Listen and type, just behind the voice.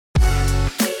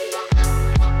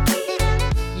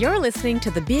You're listening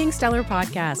to the Being Stellar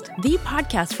podcast, the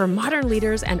podcast for modern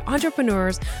leaders and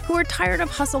entrepreneurs who are tired of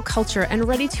hustle culture and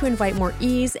ready to invite more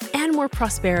ease and more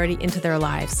prosperity into their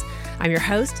lives. I'm your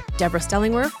host, Deborah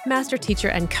Stellingwerf, master teacher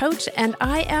and coach, and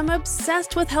I am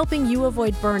obsessed with helping you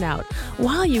avoid burnout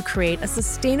while you create a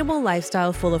sustainable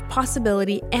lifestyle full of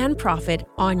possibility and profit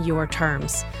on your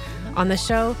terms. On the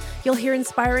show, you'll hear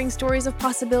inspiring stories of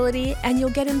possibility, and you'll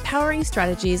get empowering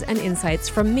strategies and insights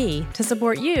from me to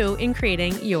support you in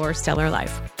creating your stellar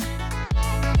life.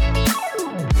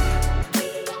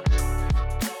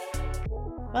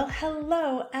 Well,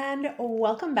 hello, and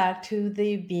welcome back to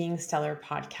the Being Stellar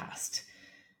podcast.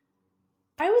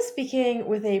 I was speaking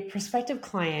with a prospective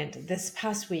client this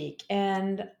past week,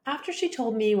 and after she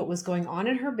told me what was going on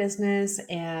in her business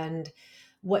and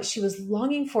what she was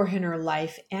longing for in her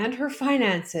life and her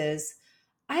finances,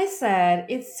 I said,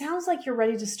 "It sounds like you're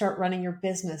ready to start running your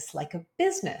business like a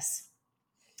business."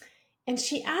 And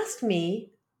she asked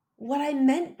me what I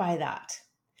meant by that.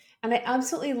 And I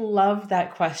absolutely loved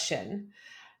that question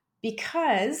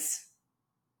because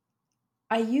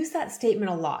I use that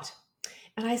statement a lot.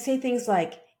 And I say things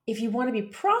like, if you want to be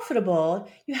profitable,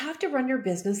 you have to run your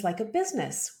business like a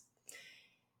business.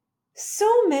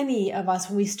 So many of us,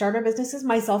 when we start our businesses,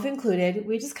 myself included,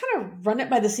 we just kind of run it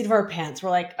by the seat of our pants. We're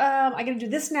like, I'm going to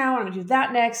do this now, and I'm going to do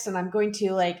that next, and I'm going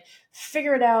to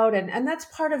figure it out. And that's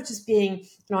part of just being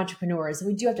an entrepreneur, is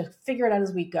we do have to figure it out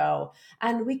as we go.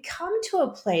 And we come to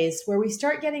a place where we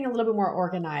start getting a little bit more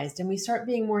organized, and we start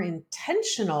being more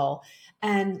intentional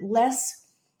and less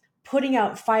putting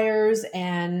out fires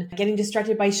and getting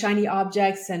distracted by shiny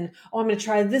objects and, I'm going to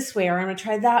try this way, or I'm going to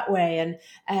try that way.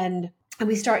 And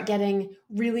we start getting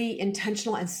really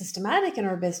intentional and systematic in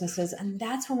our businesses. And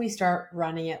that's when we start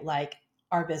running it like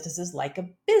our businesses like a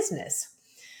business.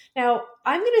 Now,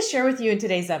 I'm going to share with you in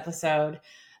today's episode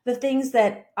the things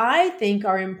that I think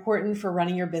are important for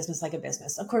running your business like a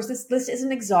business. Of course, this list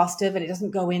isn't exhaustive and it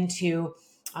doesn't go into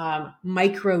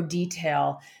micro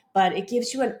detail, but it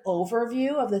gives you an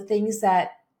overview of the things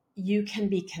that you can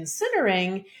be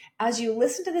considering as you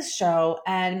listen to this show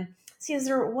and see,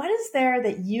 what is there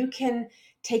that you can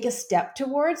take a step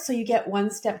towards so you get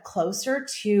one step closer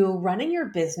to running your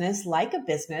business like a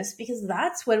business, because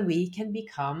that's when we can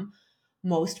become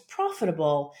most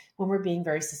profitable, when we're being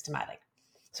very systematic.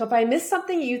 So if I miss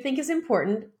something you think is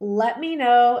important, let me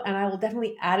know and I will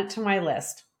definitely add it to my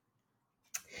list.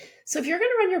 So if you're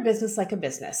going to run your business like a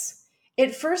business,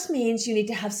 it first means you need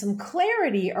to have some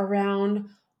clarity around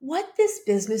what this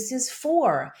business is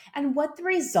for and what the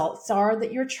results are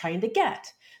that you're trying to get.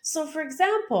 So for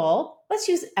example, let's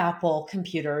use Apple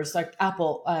computers, like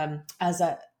Apple as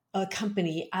a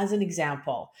company as an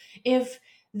example. If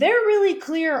they're really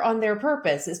clear on their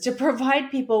purpose is to provide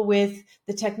people with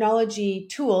the technology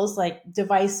tools like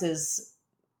devices,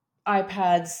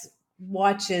 iPads,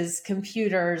 watches,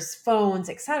 computers, phones,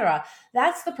 etc.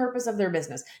 That's the purpose of their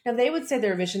business. Now, they would say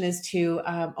their vision is to,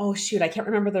 I can't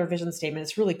remember their vision statement.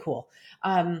 It's really cool.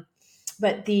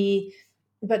 But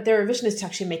their vision is to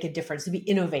actually make a difference, to be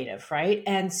innovative, right?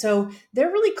 And so they're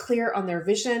really clear on their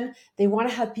vision. They want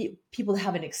to have people to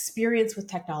have an experience with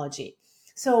technology.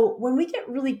 So when we get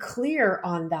really clear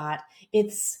on that,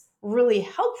 it's really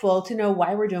helpful to know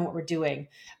why we're doing what we're doing.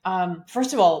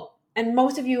 First of all, and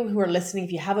most of you who are listening,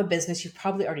 if you have a business, you've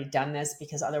probably already done this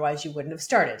because otherwise you wouldn't have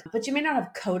started. But you may not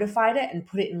have codified it and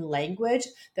put it in language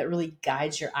that really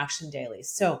guides your action daily.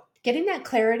 So getting that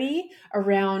clarity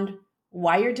around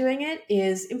why you're doing it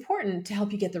is important to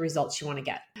help you get the results you want to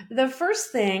get. The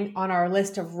first thing on our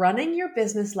list of running your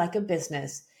business like a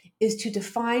business is to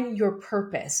define your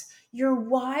purpose, your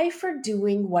why for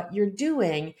doing what you're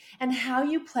doing, and how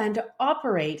you plan to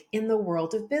operate in the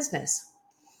world of business.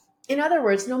 In other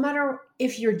words, no matter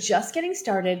if you're just getting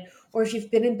started or if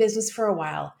you've been in business for a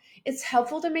while, it's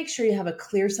helpful to make sure you have a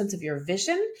clear sense of your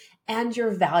vision and your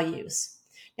values.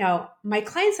 Now, my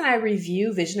clients and I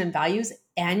review vision and values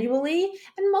annually,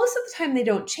 and most of the time they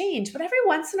don't change, but every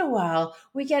once in a while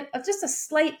we get just a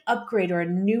slight upgrade or a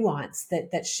nuance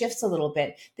that shifts a little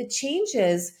bit, that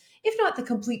changes, if not the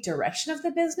complete direction of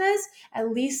the business, at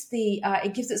least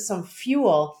it gives it some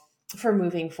fuel for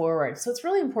moving forward. So it's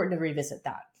really important to revisit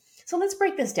that. So let's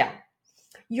break this down.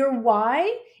 Your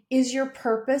why is your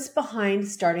purpose behind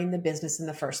starting the business in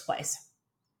the first place.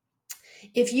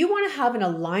 If you want to have an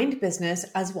aligned business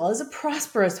as well as a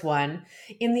prosperous one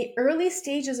in the early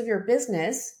stages of your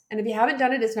business, and if you haven't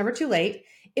done it, it's never too late,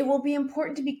 it will be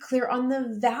important to be clear on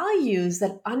the values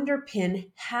that underpin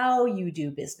how you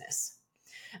do business.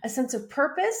 A sense of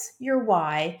purpose, your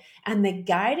why, and the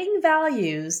guiding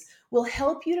values will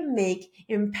help you to make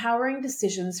empowering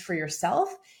decisions for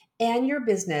yourself and your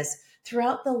business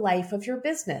throughout the life of your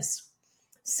business.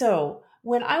 So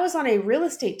when I was on a real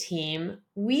estate team,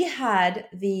 we had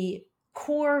the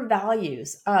core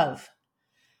values of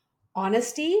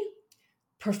honesty,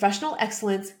 professional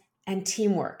excellence, and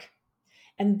teamwork.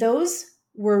 And those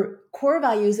were core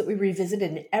values that we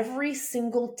revisited in every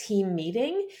single team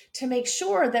meeting to make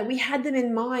sure that we had them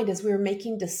in mind as we were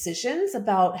making decisions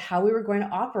about how we were going to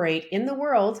operate in the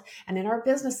world and in our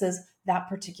businesses that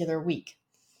particular week.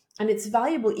 And it's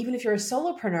valuable, even if you're a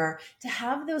solopreneur, to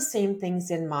have those same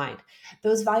things in mind.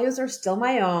 Those values are still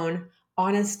my own: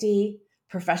 honesty,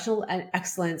 professional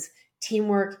excellence,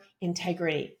 teamwork,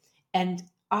 integrity. And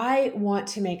I want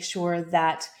to make sure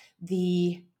that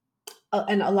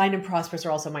and Align and Prosperous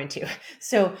are also mine too.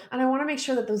 So, and I want to make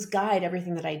sure that those guide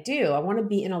everything that I do. I want to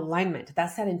be in alignment.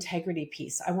 That's that integrity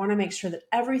piece. I want to make sure that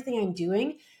everything I'm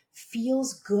doing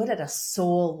feels good at a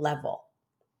soul level.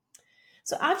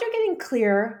 So after getting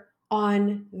clear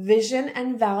on vision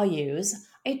and values,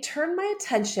 I turned my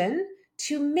attention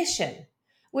to mission,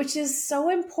 which is so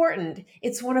important.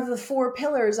 It's one of the 4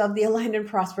 pillars of the Aligned and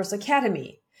Prosperous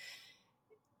Academy.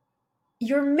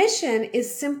 Your mission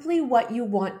is simply what you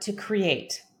want to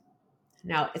create.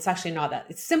 Now, it's actually not that.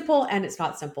 It's simple and it's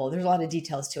not simple. There's a lot of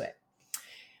details to it,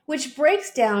 which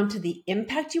breaks down to the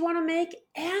impact you want to make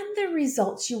and the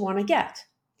results you want to get.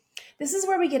 This is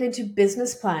where we get into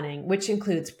business planning, which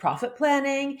includes profit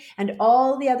planning and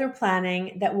all the other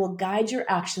planning that will guide your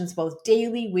actions both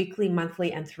daily, weekly,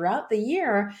 monthly, and throughout the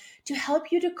year to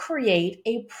help you to create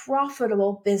a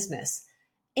profitable business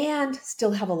and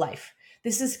still have a life.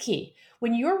 This is key.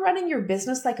 When you're running your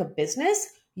business like a business,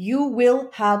 you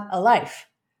will have a life.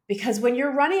 Because when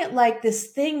you're running it like this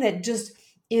thing that just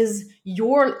is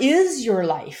your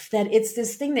life, that it's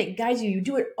this thing that guides you, you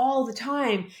do it all the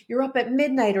time, you're up at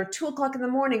midnight or 2:00 in the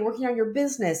morning working on your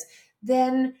business,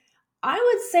 then I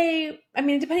would say,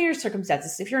 depending on your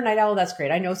circumstances, if you're a night owl, that's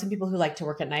great. I know some people who like to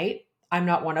work at night. I'm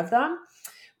not one of them.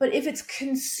 But if it's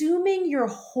consuming your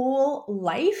whole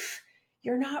life,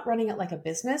 you're not running it like a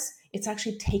business. It's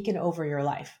actually taken over your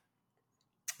life.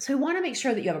 So we want to make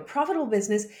sure that you have a profitable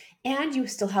business and you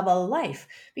still have a life.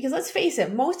 Because let's face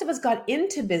it, most of us got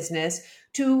into business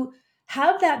to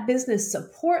have that business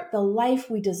support the life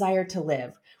we desire to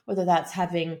live, whether that's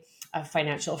having a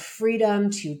financial freedom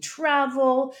to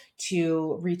travel,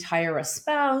 to retire a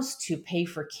spouse, to pay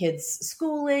for kids'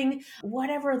 schooling,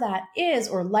 whatever that is,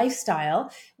 or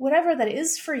lifestyle, whatever that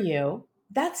is for you.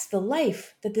 That's the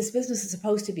life that this business is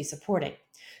supposed to be supporting.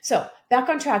 So back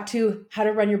on track to how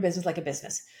to run your business like a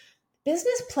business.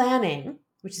 Business planning,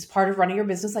 which is part of running your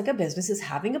business like a business, is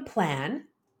having a plan,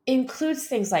 includes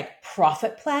things like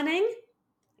profit planning.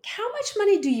 How much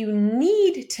money do you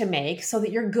need to make so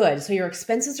that you're good, so your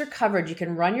expenses are covered, you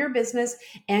can run your business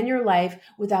and your life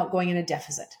without going in a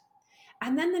deficit?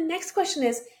 And then the next question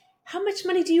is, how much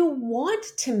money do you want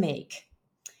to make?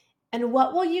 And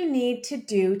what will you need to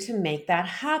do to make that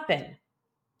happen?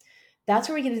 That's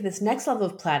where we get into this next level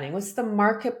of planning. What's the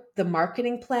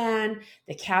marketing plan,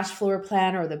 the cash flow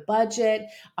plan or the budget,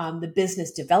 the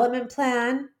business development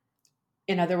plan?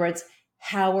 In other words,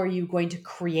 how are you going to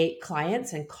create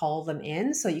clients and call them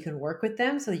in so you can work with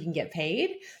them so you can get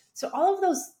paid? So all of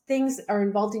those things are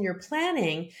involved in your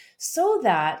planning so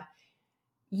that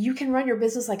you can run your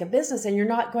business like a business and you're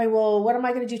not going, well, what am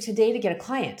I going to do today to get a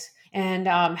client? And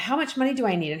how much money do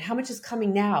I need? And how much is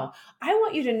coming now? I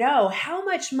want you to know how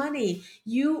much money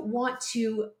what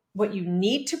you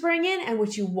need to bring in and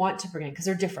what you want to bring in, because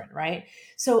they're different, right?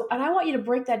 So, and I want you to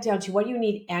break that down to what you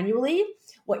need annually,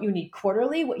 what you need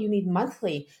quarterly, what you need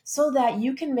monthly, so that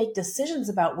you can make decisions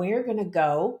about where you're going to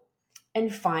go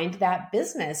and find that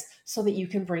business so that you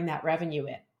can bring that revenue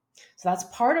in. So that's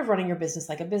part of running your business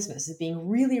like a business, is being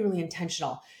really, really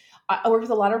intentional. I work with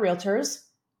a lot of realtors,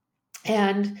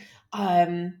 and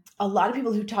a lot of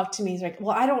people who talk to me is like,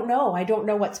 well, I don't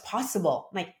know what's possible.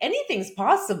 Like, anything's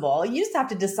possible. You just have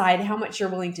to decide how much you're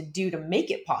willing to do to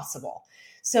make it possible.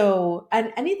 So,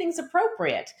 and anything's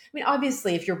appropriate.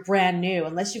 Obviously, if you're brand new,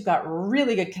 unless you've got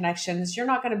really good connections, you're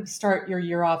not going to start your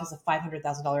year off as a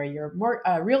 $500,000 a year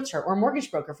realtor or mortgage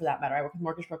broker, for that matter. I work with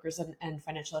mortgage brokers and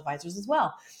financial advisors as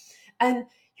well. And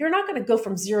you're not going to go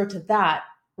from zero to that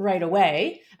right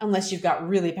away unless you've got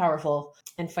really powerful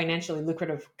and financially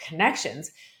lucrative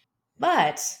connections.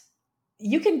 But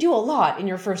you can do a lot in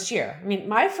your first year.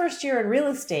 My first year in real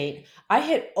estate, I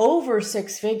hit over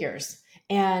 6 figures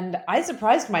and I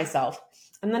surprised myself.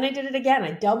 And then I did it again.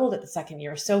 I doubled it the second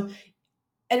year. So,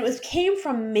 and it came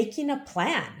from making a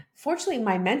plan. Fortunately,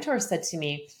 my mentor said to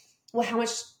me, well, how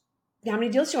many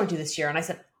deals do you want to do this year? And I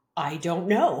said, I don't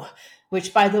know,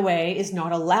 which by the way is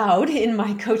not allowed in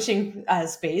my coaching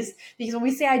space, because when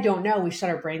we say I don't know, we shut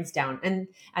our brains down and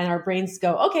our brains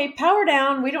go, okay, power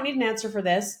down. We don't need an answer for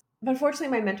this. But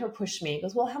fortunately, my mentor pushed me. He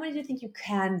goes, well, how many do you think you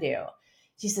can do?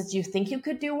 She says, do you think you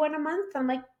could do one a month? I'm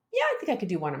like, yeah, I think I could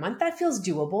do one a month. That feels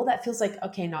doable. That feels like,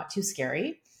 okay, not too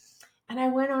scary. And I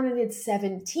went on and did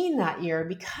 17 that year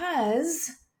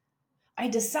because I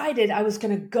decided I was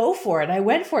going to go for it. I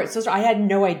went for it. So I had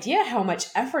no idea how much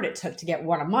effort it took to get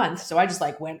one a month. So I just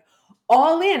like went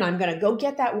all in. I'm going to go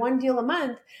get that one deal a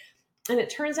month. And it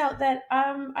turns out that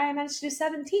I managed to do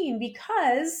 17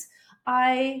 because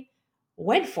I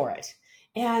went for it.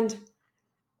 And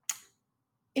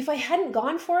if I hadn't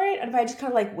gone for it, and if I just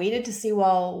kind of like waited to see,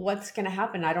 well, what's going to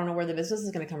happen? I don't know where the business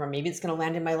is going to come from. Maybe it's going to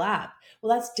land in my lap.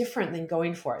 Well, that's different than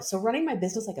going for it. So running my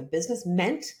business like a business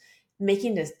meant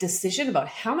making this decision about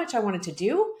how much I wanted to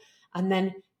do and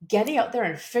then getting out there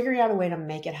and figuring out a way to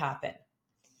make it happen.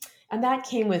 And that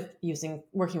came with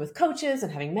working with coaches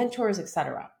and having mentors,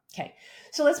 etc. Okay,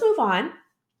 so let's move on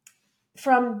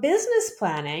from business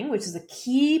planning, which is a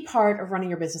key part of running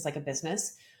your business like a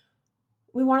business.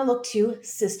 We want to look to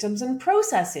systems and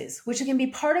processes, which can be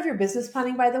part of your business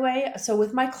planning, by the way. So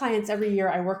with my clients every year,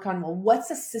 I work on, well, what's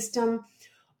a system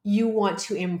you want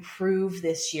to improve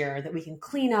this year that we can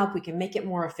clean up, we can make it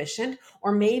more efficient,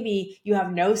 or maybe you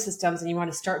have no systems and you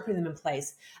want to start putting them in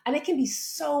place. And it can be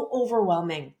so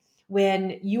overwhelming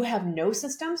when you have no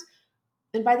systems.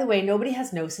 And by the way, nobody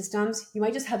has no systems. You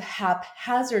might just have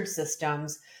haphazard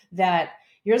systems that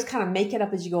you're just kind of make it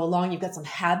up as you go along. You've got some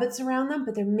habits around them,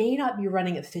 but they may not be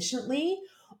running efficiently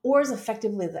or as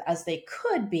effectively as they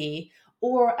could be,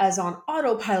 or as on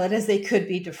autopilot as they could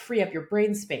be to free up your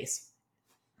brain space.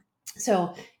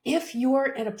 So if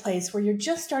you're at a place where you're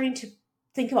just starting to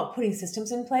think about putting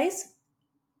systems in place,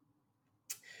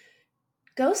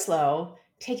 go slow,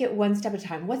 take it one step at a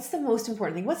time. What's the most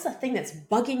important thing? What's the thing that's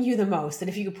bugging you the most? That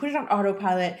if you could put it on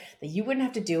autopilot, that you wouldn't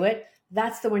have to do it,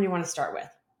 that's the one you want to start with.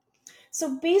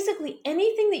 So basically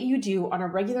anything that you do on a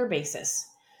regular basis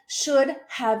should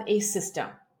have a system.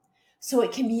 So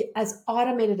it can be as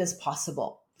automated as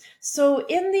possible. So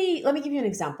let me give you an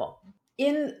example.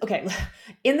 In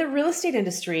the real estate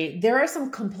industry, there are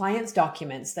some compliance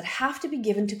documents that have to be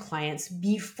given to clients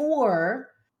before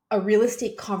a real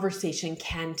estate conversation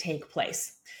can take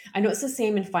place. I know it's the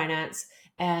same in finance,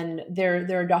 and there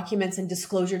are documents and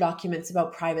disclosure documents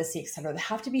about privacy, et cetera, that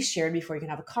have to be shared before you can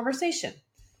have a conversation.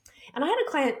 And I had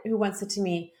a client who once said to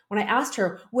me, when I asked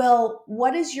her, well,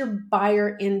 what is your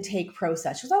buyer intake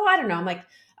process? She goes, oh, I don't know. I'm like,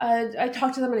 I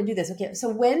talk to them and I do this. Okay, so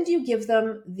when do you give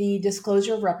them the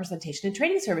disclosure of representation and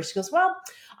trading service? She goes, well,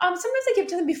 sometimes I give it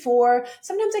to them before.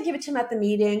 Sometimes I give it to them at the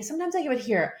meeting. Sometimes I give it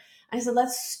here. And I said,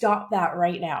 let's stop that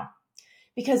right now.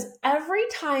 Because every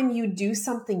time you do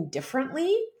something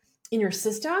differently in your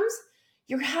systems,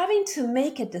 you're having to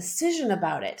make a decision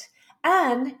about it.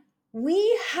 And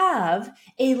we have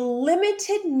a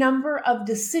limited number of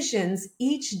decisions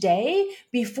each day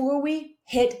before we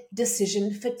hit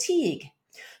decision fatigue.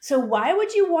 So why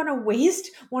would you want to waste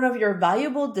one of your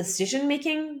valuable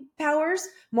decision-making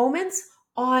moments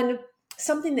on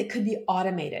something that could be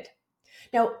automated?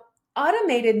 Now,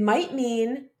 automated might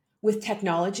mean with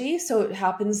technology. So it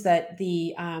happens that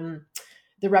the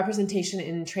representation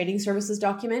in trading services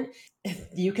document,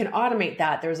 you can automate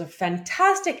that. There's a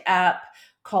fantastic app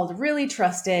called Really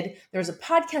Trusted. There's a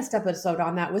podcast episode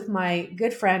on that with my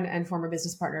good friend and former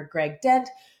business partner, Greg Dent,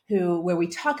 where we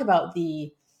talk about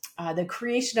the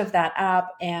creation of that app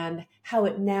and how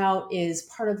it now is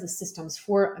part of the systems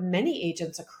for many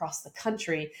agents across the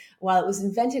country. While it was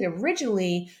invented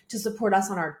originally to support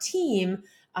us on our team,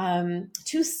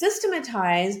 to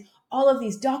systematize all of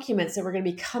these documents that were going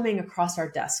to be coming across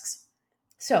our desks.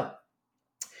 So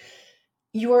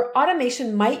your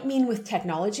automation might mean with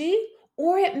technology,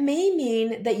 or it may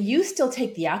mean that you still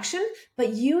take the action,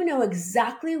 but you know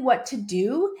exactly what to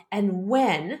do and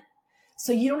when.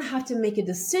 So you don't have to make a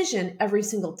decision every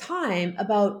single time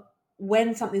about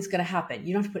when something's going to happen.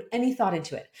 You don't have to put any thought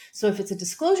into it. So if it's a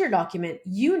disclosure document,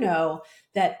 you know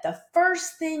that the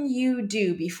first thing you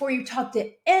do before you talk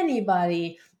to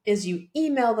anybody is you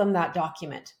email them that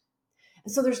document.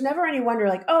 And so there's never any wonder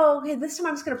like, oh, okay, this time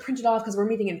I'm just going to print it off because we're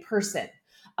meeting in person.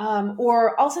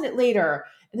 Or I'll send it later.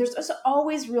 And there's also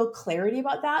always real clarity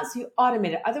about that. So you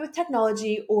automate it either with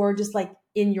technology or just like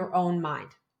in your own mind.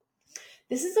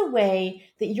 This is a way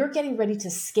that you're getting ready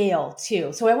to scale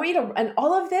too. So I want you to, and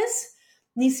all of this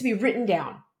needs to be written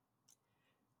down.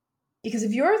 Because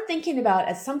if you're thinking about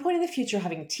at some point in the future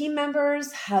having team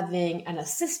members, having an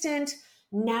assistant,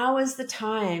 now is the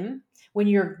time when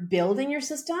you're building your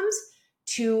systems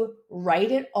to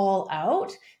write it all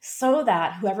out so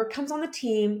that whoever comes on the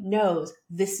team knows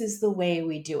this is the way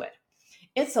we do it.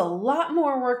 It's a lot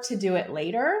more work to do it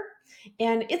later.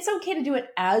 And it's okay to do it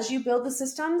as you build the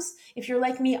systems. If you're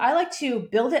like me, I like to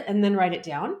build it and then write it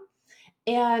down.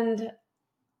 And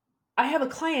I have a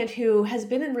client who has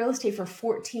been in real estate for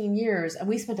 14 years, and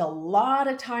we spent a lot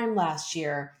of time last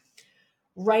year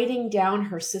writing down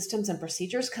her systems and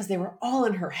procedures because they were all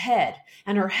in her head,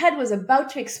 and her head was about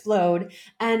to explode.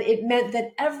 And it meant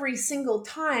that every single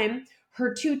time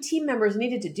her two team members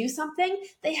needed to do something,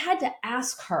 they had to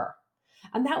ask her.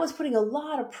 And that was putting a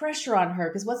lot of pressure on her,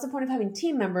 because what's the point of having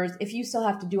team members if you still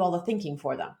have to do all the thinking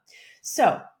for them?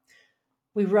 So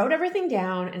we wrote everything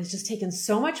down, and it's just taken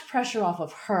so much pressure off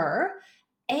of her.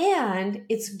 And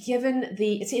it's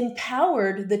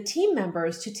empowered the team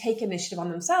members to take initiative on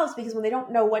themselves, because when they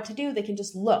don't know what to do, they can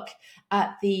just look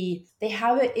at they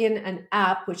have it in an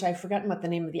app, which I've forgotten what the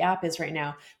name of the app is right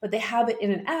now, but they have it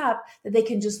in an app that they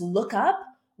can just look up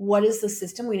what is the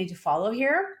system we need to follow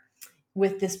here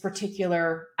with this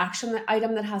particular action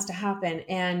item that has to happen.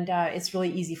 And it's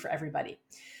really easy for everybody.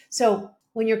 So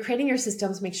when you're creating your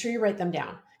systems, make sure you write them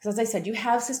down. Because as I said, you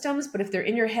have systems, but if they're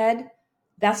in your head,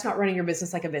 that's not running your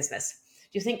business like a business.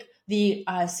 Do you think the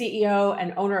CEO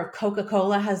and owner of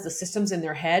Coca-Cola has the systems in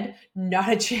their head? Not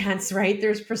a chance, right?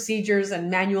 There's procedures and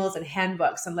manuals and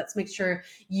handbooks, and let's make sure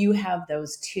you have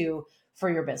those too for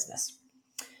your business.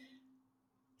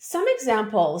 Some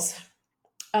examples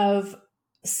of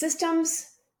systems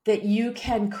that you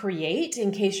can create, in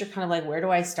case you're kind of like, where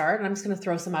do I start? And I'm just going to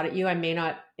throw some out at you. I may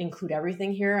not include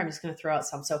everything here. I'm just going to throw out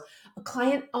some. So a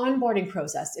client onboarding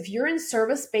process. If you're in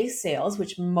service-based sales,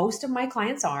 which most of my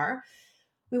clients are,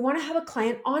 we want to have a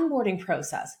client onboarding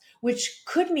process, which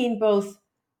could mean both,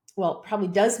 well, probably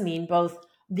does mean both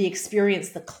the experience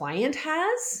the client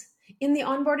has in the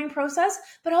onboarding process,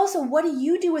 but also what do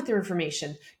you do with their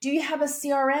information? Do you have a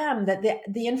CRM that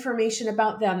the information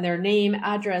about them, their name,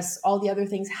 address, all the other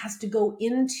things has to go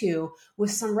into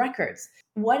with some records?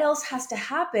 What else has to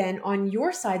happen on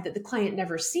your side that the client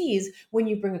never sees when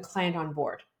you bring a client on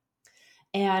board?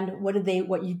 And what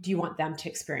do you want them to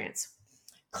experience?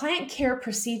 Client care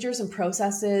procedures and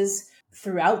processes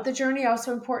throughout the journey are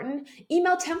also important.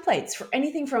 Email templates for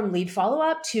anything from lead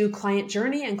follow-up to client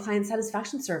journey and client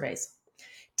satisfaction surveys.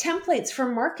 Templates for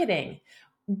marketing.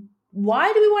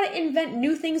 Why do we want to invent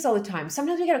new things all the time?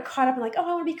 Sometimes we get caught up in like, oh,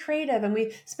 I want to be creative, and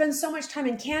we spend so much time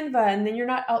in Canva, and then you're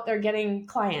not out there getting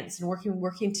clients and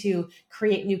working to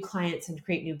create new clients and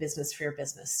create new business for your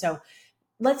business. So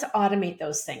let's automate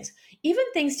those things. Even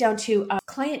things down to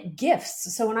client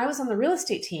gifts. So when I was on the real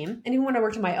estate team, and even when I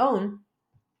worked on my own,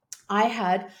 I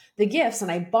had the gifts and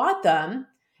I bought them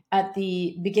at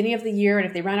the beginning of the year. And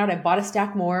if they ran out, I bought a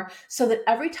stack more, so that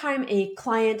every time a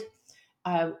client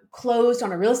closed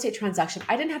on a real estate transaction,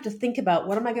 I didn't have to think about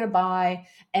what am I going to buy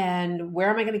and where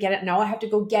am I going to get it. Now I have to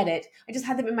go get it. I just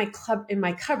had them in my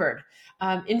cupboard.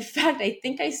 In fact, I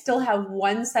think I still have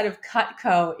one set of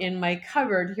Cutco in my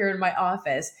cupboard here in my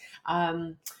office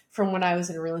from when I was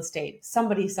in real estate.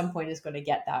 Somebody some point is going to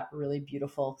get that really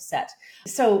beautiful set.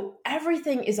 So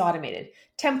everything is automated.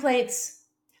 Templates,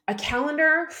 a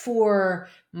calendar for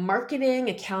marketing,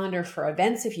 a calendar for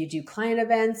events if you do client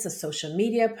events, a social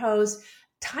media post.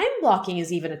 Time blocking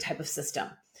is even a type of system.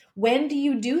 When do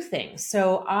you do things?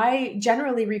 So I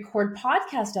generally record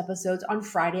podcast episodes on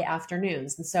Friday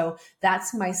afternoons. And so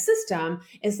that's my system,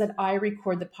 is that I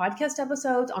record the podcast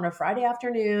episodes on a Friday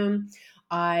afternoon.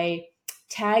 I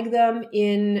tag them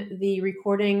in the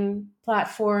recording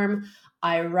platform.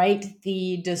 I write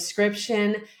the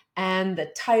description and the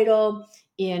title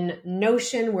in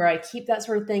Notion, where I keep that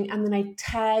sort of thing. And then I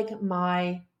tag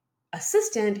my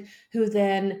assistant, who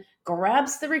then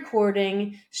grabs the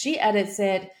recording. She edits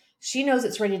it. She knows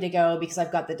it's ready to go because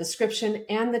I've got the description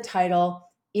and the title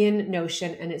in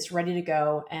Notion, and it's ready to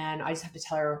go. And I just have to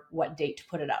tell her what date to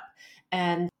put it up.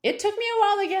 And it took me a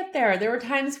while to get there. There were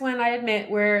times when I admit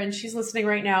and she's listening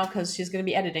right now because she's going to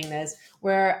be editing this,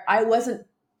 where I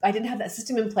didn't have that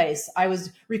system in place. I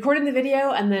was recording the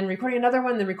video and then recording another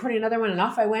one, then recording another one, and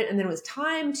off I went. And then it was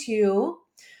time to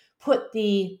put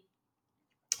the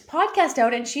podcast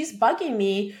out, and she's bugging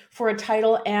me for a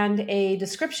title and a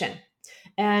description.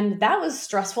 And that was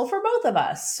stressful for both of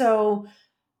us. So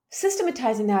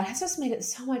systematizing that has just made it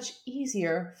so much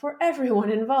easier for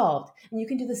everyone involved. And you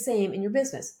can do the same in your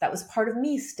business. That was part of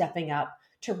me stepping up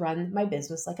to run my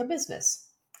business like a business.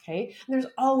 Okay. And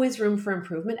there's always room for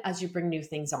improvement as you bring new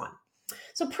things on.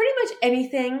 So pretty much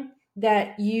anything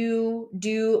that you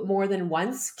do more than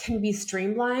once can be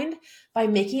streamlined by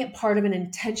making it part of an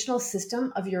intentional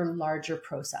system of your larger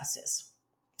processes.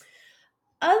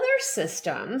 Other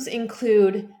systems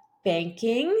include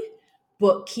banking,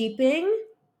 bookkeeping,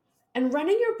 and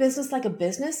running your business like a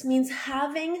business means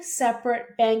having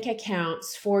separate bank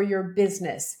accounts for your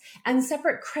business and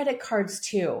separate credit cards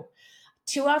too.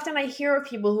 Too often I hear of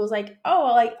people who's like,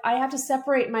 oh, like I have to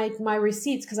separate my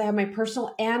receipts because I have my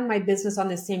personal and my business on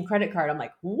the same credit card. I'm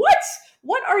like,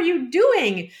 what are you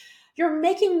doing? You're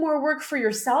making more work for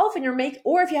yourself, and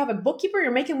or if you have a bookkeeper,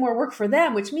 you're making more work for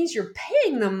them, which means you're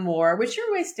paying them more, which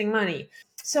you're wasting money.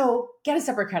 So get a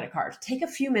separate credit card. Take a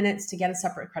few minutes to get a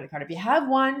separate credit card. If you have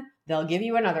one, they'll give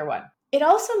you another one. It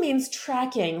also means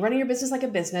running your business like a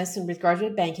business in regard to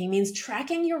banking means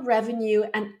tracking your revenue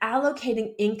and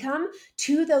allocating income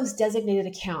to those designated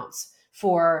accounts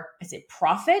for, I say,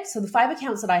 profit. So the 5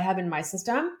 accounts that I have in my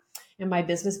system, in my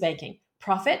business banking: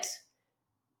 profit,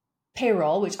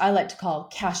 payroll, which I like to call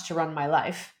cash to run my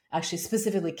life, actually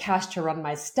specifically cash to run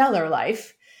my stellar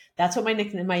life. That's what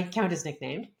my account is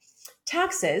nicknamed.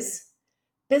 Taxes,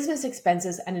 business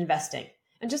expenses, and investing.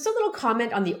 And just a little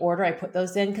comment on the order I put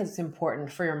those in because it's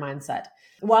important for your mindset.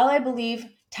 While I believe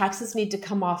taxes need to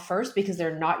come off first because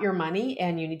they're not your money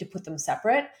and you need to put them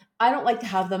separate, I don't like to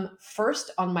have them first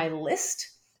on my list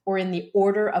or in the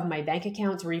order of my bank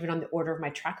accounts or even on the order of my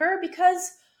tracker,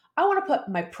 because I want to put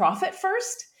my profit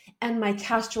first and my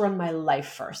cash to run my life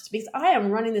first, because I am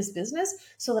running this business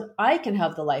so that I can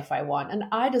have the life I want and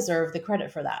I deserve the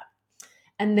credit for that.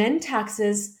 And then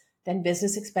taxes, then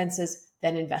business expenses,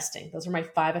 then investing. Those are my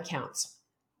 5 accounts.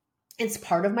 It's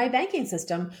part of my banking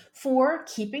system for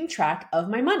keeping track of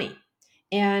my money.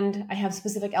 And I have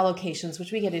specific allocations,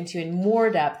 which we get into in more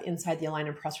depth inside the Align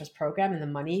and Prosperous program in the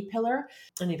money pillar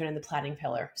and even in the planning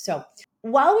pillar. So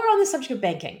while we're on the subject of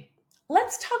banking,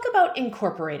 let's talk about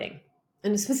incorporating,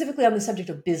 and specifically on the subject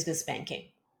of business banking.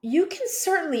 You can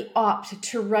certainly opt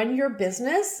to run your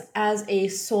business as a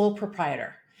sole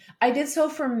proprietor. I did so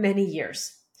for many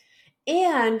years.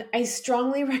 And I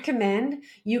strongly recommend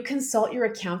you consult your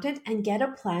accountant and get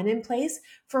a plan in place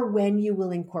for when you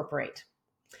will incorporate.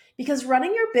 Because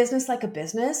running your business like a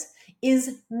business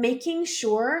is making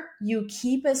sure you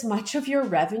keep as much of your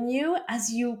revenue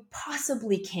as you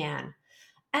possibly can.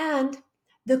 And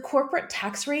the corporate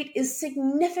tax rate is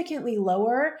significantly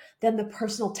lower than the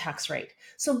personal tax rate.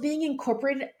 So being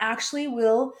incorporated actually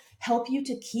will help you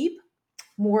to keep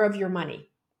more of your money.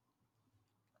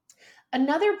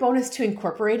 Another bonus to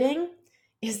incorporating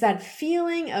is that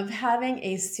feeling of having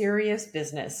a serious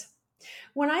business.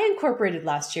 When I incorporated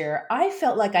last year, I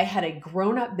felt like I had a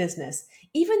grown-up business,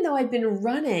 even though I'd been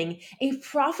running a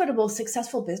profitable,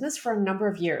 successful business for a number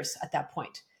of years at that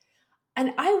point.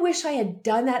 And I wish I had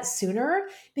done that sooner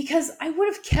because I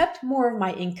would have kept more of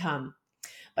my income.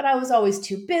 But I was always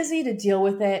too busy to deal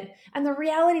with it. And the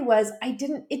reality was it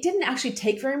didn't actually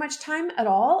take very much time at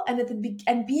all.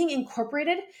 And being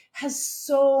incorporated has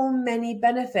so many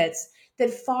benefits that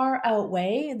far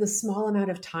outweigh the small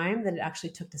amount of time that it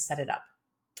actually took to set it up.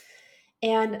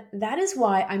 And that is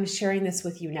why I'm sharing this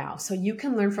with you now. So you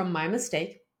can learn from my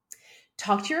mistake,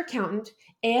 talk to your accountant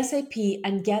ASAP,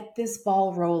 and get this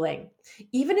ball rolling,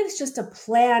 even if it's just a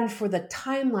plan for the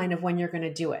timeline of when you're going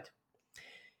to do it.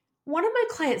 One of my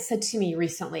clients said to me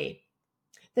recently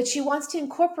that she wants to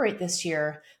incorporate this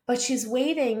year, but she's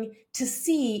waiting to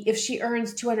see if she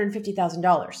earns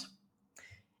 $250,000.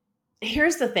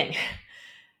 Here's the thing.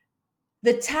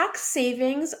 The tax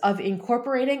savings of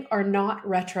incorporating are not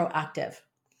retroactive.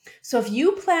 So if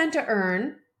you plan to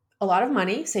earn a lot of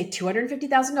money, say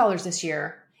 $250,000 this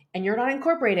year, and you're not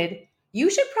incorporated,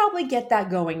 you should probably get that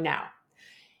going now.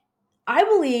 I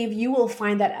believe you will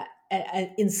find that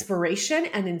an inspiration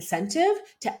and incentive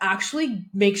to actually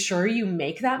make sure you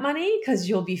make that money, because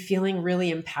you'll be feeling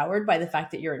really empowered by the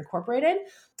fact that you're incorporated.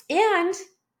 And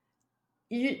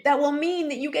that will mean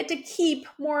that you get to keep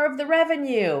more of the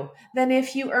revenue than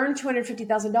if you earn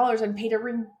 $250,000 and paid a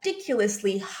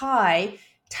ridiculously high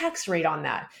tax rate on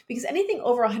that. Because anything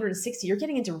over 160, you're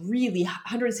getting into really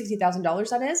 $160,000,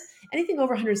 that is. Anything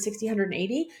over 160,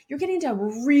 180, you're getting into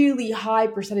a really high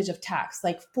percentage of tax,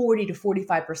 like 40 to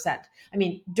 45%. I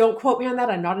mean, don't quote me on that.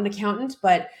 I'm not an accountant,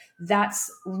 but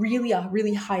that's really a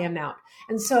really high amount.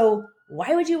 And so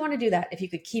why would you want to do that if you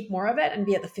could keep more of it and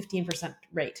be at the 15%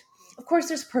 rate? Of course,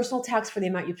 there's personal tax for the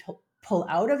amount you pull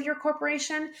out of your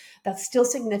corporation. That's still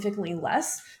significantly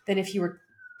less than if you were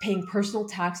paying personal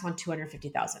tax on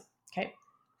 $250,000. Okay.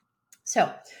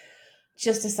 So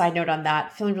just a side note on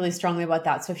that, feeling really strongly about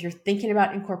that. So if you're thinking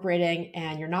about incorporating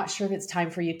and you're not sure if it's time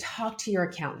for you, talk to your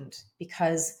accountant,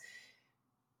 because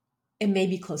it may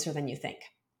be closer than you think.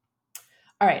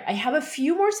 All right. I have a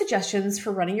few more suggestions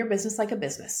for running your business like a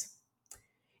business.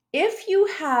 If you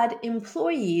had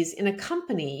employees in a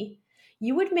company,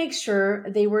 you would make sure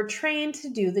they were trained to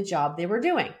do the job they were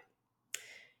doing.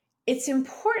 It's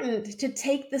important to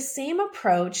take the same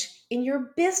approach in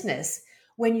your business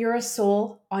when you're a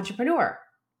sole entrepreneur.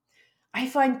 I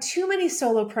find too many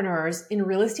solopreneurs in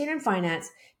real estate and finance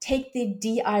take the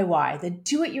DIY, the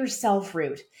do it yourself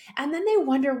route, and then they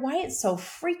wonder why it's so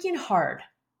freaking hard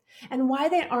and why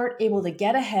they aren't able to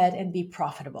get ahead and be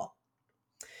profitable.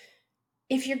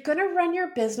 If you're going to run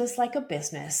your business like a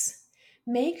business,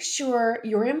 make sure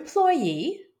your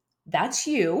employee, that's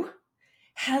you,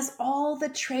 has all the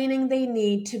training they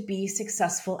need to be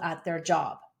successful at their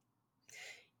job.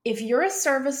 If you're a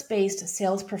service-based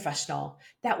sales professional,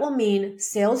 that will mean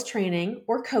sales training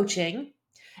or coaching,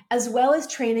 as well as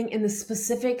training in the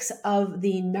specifics of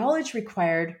the knowledge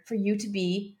required for you to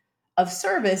be of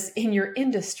service in your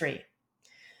industry.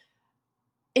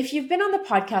 If you've been on the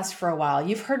podcast for a while,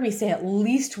 you've heard me say at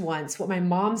least once what my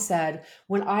mom said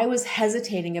when I was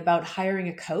hesitating about hiring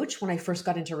a coach when I first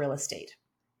got into real estate.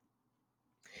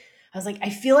 I was like, I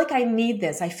feel like I need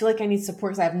this. I feel like I need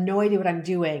support because I have no idea what I'm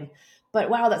doing. But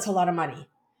wow, that's a lot of money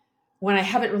when I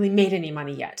haven't really made any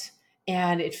money yet.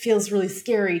 And it feels really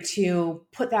scary to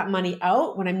put that money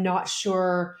out when I'm not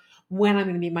sure when I'm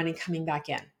going to be money coming back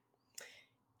in.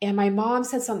 And my mom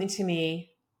said something to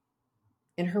me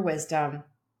in her wisdom.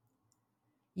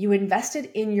 You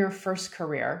invested in your first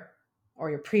career or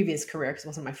your previous career, because it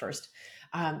wasn't my first.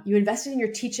 You invested in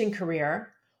your teaching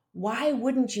career. Why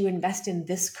wouldn't you invest in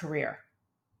this career?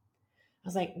 I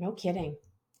was like, no kidding.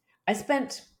 I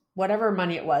spent whatever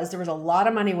money it was. There was a lot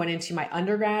of money went into my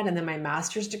undergrad and then my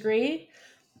master's degree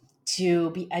to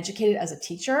be educated as a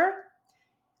teacher.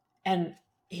 And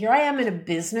here I am in a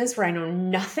business where I know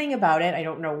nothing about it. I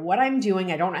don't know what I'm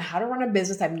doing. I don't know how to run a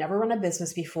business. I've never run a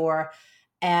business before.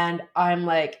 And I'm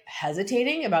like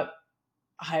hesitating about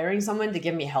hiring someone to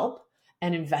give me help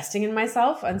and investing in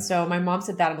myself. And so my mom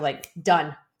said that. I'm like,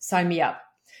 done, sign me up.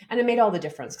 And it made all the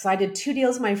difference because I did 2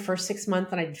 deals in my first 6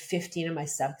 months and I did 15 in my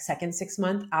second 6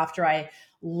 months after I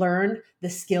learned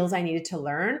the skills I needed to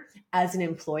learn as an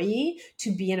employee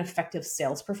to be an effective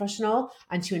sales professional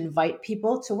and to invite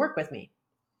people to work with me.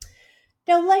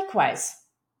 Now, likewise,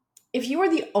 if you are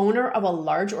the owner of a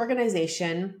large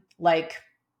organization like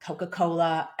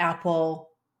Coca-Cola, Apple,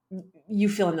 you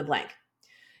fill in the blank.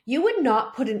 You would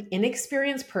not put an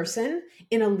inexperienced person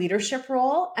in a leadership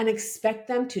role and expect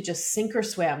them to just sink or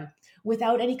swim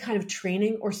without any kind of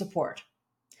training or support.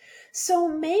 So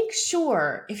make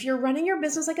sure if you're running your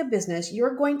business like a business,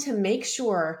 you're going to make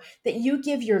sure that you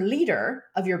give your leader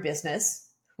of your business,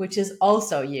 which is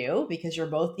also you because you're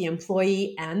both the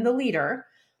employee and the leader,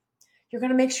 you're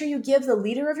going to make sure you give the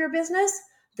leader of your business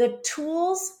the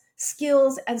tools,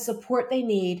 skills, and support they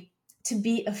need to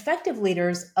be effective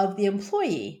leaders of the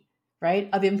employee, right?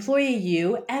 Of employee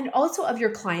you and also of your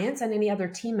clients and any other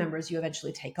team members you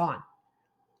eventually take on.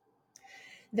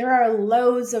 There are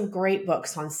loads of great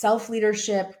books on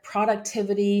self-leadership,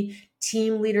 productivity,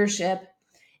 team leadership,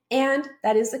 and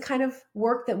that is the kind of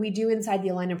work that we do inside the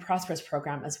Aligned and Prosperous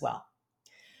program as well.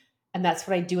 And that's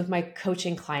what I do with my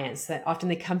coaching clients that often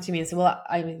they come to me and say, well,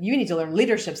 you need to learn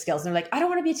leadership skills. And they're like, I don't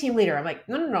want to be a team leader. I'm like,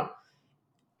 no.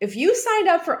 If you signed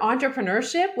up for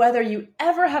entrepreneurship, whether you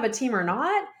ever have a team or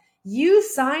not, you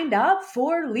signed up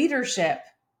for leadership.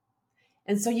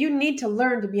 And so you need to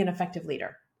learn to be an effective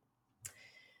leader,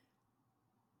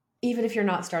 even if you're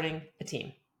not starting a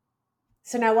team.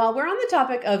 So now while we're on the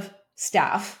topic of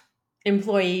staff,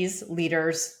 employees,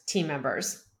 leaders, team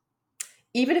members,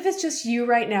 even if it's just you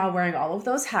right now wearing all of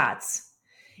those hats,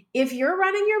 if you're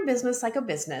running your business like a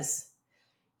business,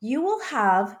 you will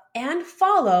have and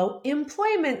follow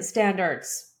employment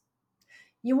standards.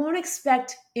 You won't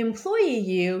expect employee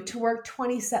you to work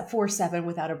 24/7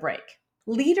 without a break.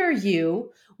 Leader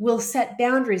you will set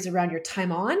boundaries around your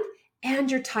time on and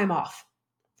your time off.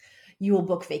 You will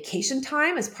book vacation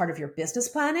time as part of your business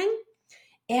planning,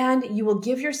 and you will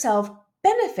give yourself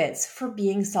benefits for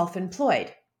being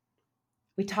self-employed.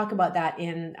 We talk about that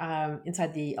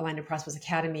inside the Aligned and Prosperous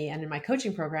Academy and in my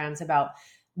coaching programs about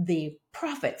the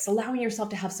profits, allowing yourself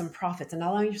to have some profits and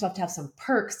allowing yourself to have some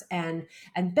perks and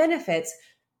benefits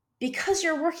because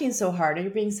you're working so hard and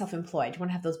you're being self-employed. You want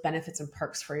to have those benefits and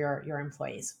perks for your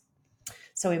employees.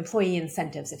 So employee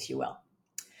incentives, if you will.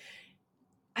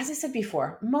 As I said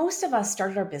before, most of us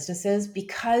started our businesses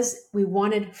because we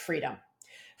wanted freedom.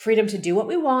 Freedom to do what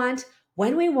we want,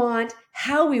 when we want,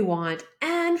 how we want,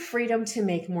 and freedom to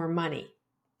make more money.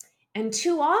 And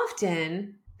too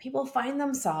often, people find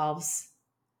themselves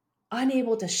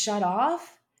unable to shut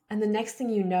off. And the next thing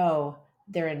you know,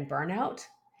 they're in burnout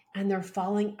and they're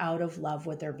falling out of love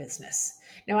with their business.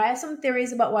 Now, I have some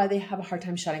theories about why they have a hard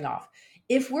time shutting off.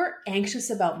 If we're anxious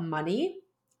about money,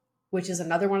 which is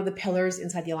another one of the pillars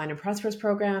inside the Align and Prosperous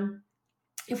program,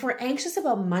 if we're anxious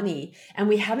about money and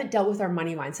we haven't dealt with our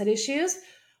money mindset issues,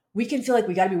 we can feel like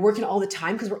we got to be working all the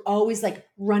time because we're always like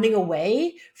running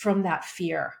away from that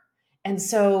fear. And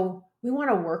so we want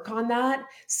to work on that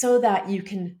so that you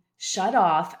can shut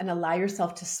off and allow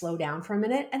yourself to slow down for a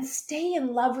minute and stay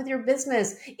in love with your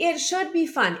business. It should be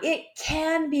fun. It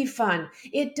can be fun.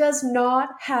 It does not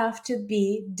have to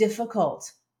be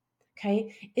difficult.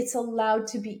 Okay? It's allowed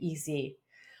to be easy.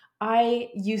 I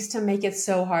used to make it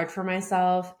so hard for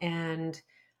myself, and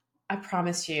I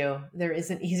promise you, there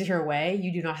is an easier way.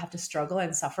 You do not have to struggle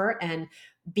and suffer and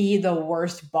be the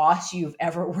worst boss you've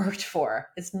ever worked for.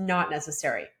 It's not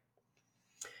necessary.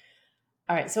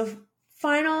 All right, so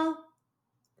final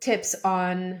tips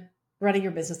on running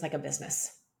your business like a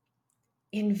business.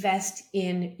 Invest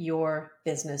in your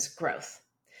business growth.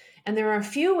 And there are a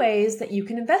few ways that you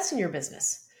can invest in your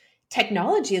business.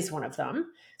 Technology is one of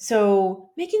them. So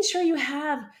making sure you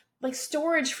have like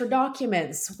storage for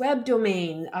documents, web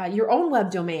domain, your own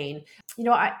web domain. You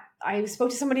know, I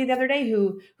spoke to somebody the other day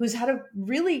who's had a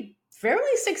really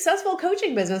fairly successful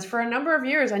coaching business for a number of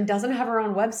years and doesn't have her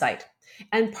own website.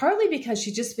 And partly because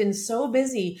she's just been so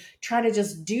busy trying to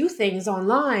just do things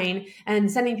online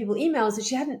and sending people emails that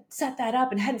she hadn't set that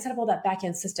up and hadn't set up all that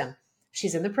back-end system.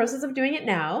 She's in the process of doing it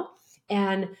now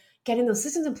and getting those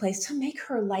systems in place to make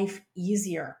her life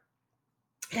easier.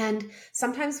 And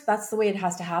sometimes that's the way it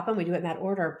has to happen. We do it in that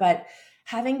order. But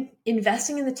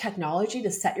investing in the technology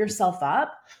to set yourself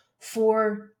up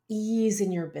for ease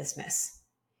in your business,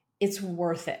 it's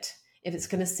worth it if it's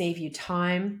going to save you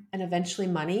time and eventually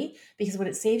money. Because when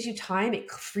it saves you time,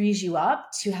 it frees you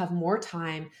up to have more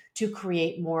time to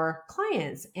create more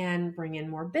clients and bring in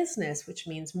more business, which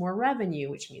means more revenue,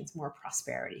 which means more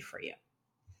prosperity for you.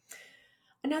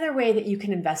 Another way that you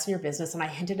can invest in your business, and I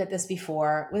hinted at this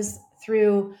before, was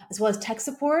through, as well as tech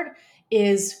support,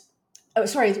 as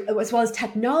well as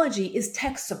technology, is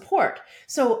tech support.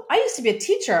 So I used to be a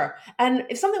teacher, and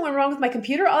if something went wrong with my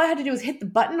computer, all I had to do was hit the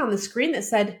button on the screen that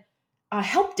said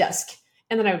help desk,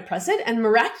 and then I would press it, and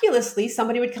miraculously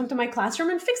somebody would come to my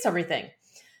classroom and fix everything.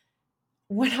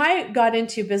 When I got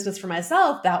into business for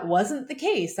myself, that wasn't the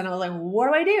case, and I was like, what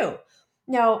do I do?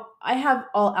 Now, I have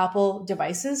all Apple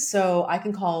devices, so I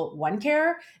can call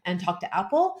OneCare and talk to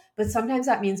Apple, but sometimes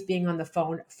that means being on the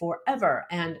phone forever,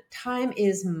 and time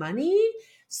is money.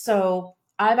 So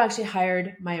I've actually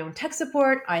hired my own tech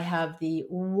support. I have the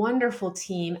wonderful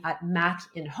team at Mac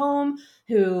in Home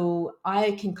who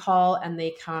I can call, and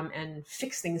they come and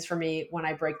fix things for me when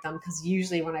I break them, because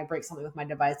usually when I break something with my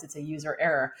device, it's a user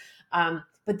error.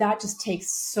 But that just takes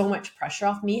so much pressure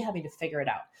off me having to figure it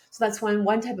out. So that's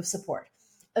one type of support.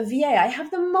 A VA, I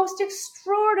have the most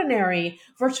extraordinary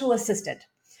virtual assistant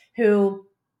who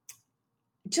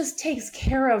just takes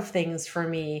care of things for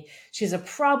me. She's a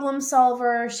problem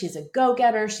solver. She's a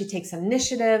go-getter. She takes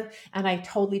initiative, and I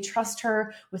totally trust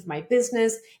her with my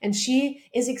business. And she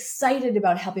is excited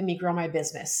about helping me grow my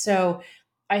business. So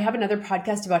I have another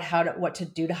podcast about what to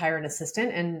do to hire an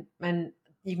assistant, and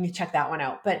you can check that one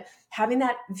out. But having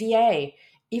that VA,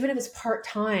 even if it's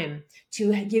part-time,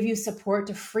 to give you support,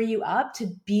 to free you up, to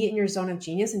be in your zone of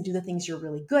genius and do the things you're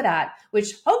really good at,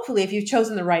 which hopefully, if you've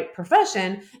chosen the right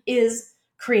profession, is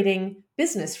creating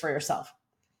business for yourself.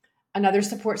 Another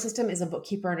support system is a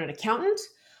bookkeeper and an accountant.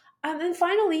 And then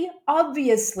finally,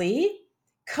 obviously,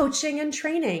 coaching and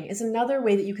training is another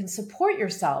way that you can support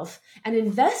yourself and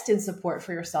invest in support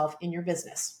for yourself in your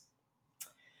business.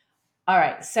 All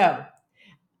right, so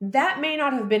that may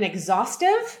not have been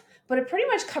exhaustive, but it pretty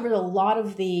much covered a lot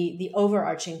of the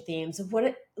overarching themes of what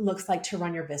it looks like to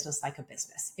run your business like a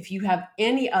business. If you have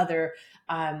any other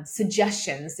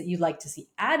suggestions that you'd like to see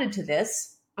added to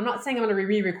this, I'm not saying I'm going to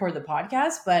re-record the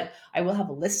podcast, but I will have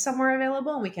a list somewhere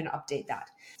available and we can update that.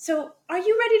 So are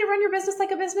you ready to run your business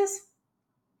like a business?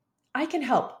 I can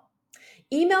help.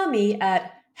 Email me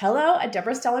at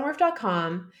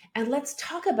hello@deborahstellingwerf.com and let's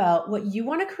talk about what you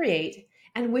want to create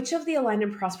and which of the Align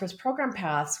and Prosperous program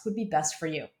paths would be best for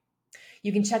you.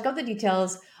 You can check out the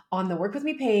details on the Work With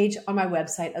Me page on my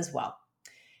website as well.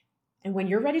 And when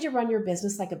you're ready to run your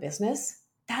business like a business,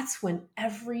 that's when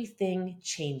everything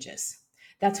changes.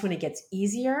 That's when it gets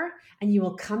easier, and you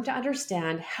will come to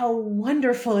understand how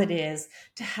wonderful it is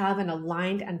to have an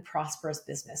aligned and prosperous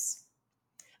business.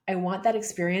 I want that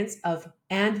experience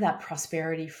and that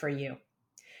prosperity for you.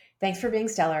 Thanks for being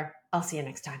stellar. I'll see you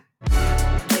next time.